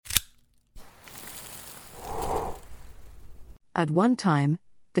At one time,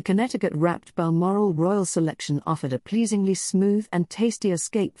 the Connecticut-Wrapped Balmoral Royal Selection offered a pleasingly smooth and tasty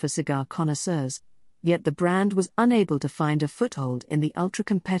escape for cigar connoisseurs, yet the brand was unable to find a foothold in the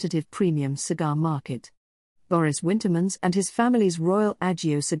ultra-competitive premium cigar market. Boris Wintermans and his family's Royal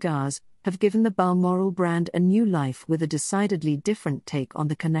Anejo cigars have given the Balmoral brand a new life with a decidedly different take on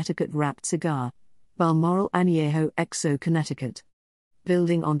the Connecticut-Wrapped cigar, Balmoral Anejo XO Connecticut.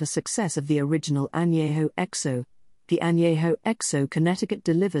 Building on the success of the original Anejo XO, the Anejo XO Connecticut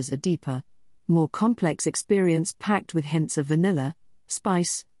delivers a deeper, more complex experience packed with hints of vanilla,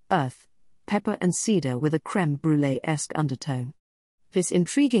 spice, earth, pepper and cedar with a creme brulee-esque undertone. This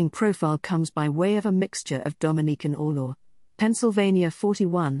intriguing profile comes by way of a mixture of Dominican Olor, Pennsylvania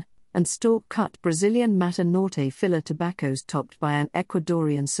 41, and stalk-cut Brazilian Mata Norte filler tobaccos topped by an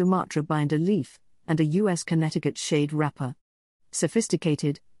Ecuadorian Sumatra binder leaf and a U.S. Connecticut shade wrapper.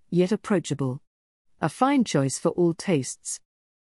 Sophisticated, yet approachable. A fine choice for all tastes.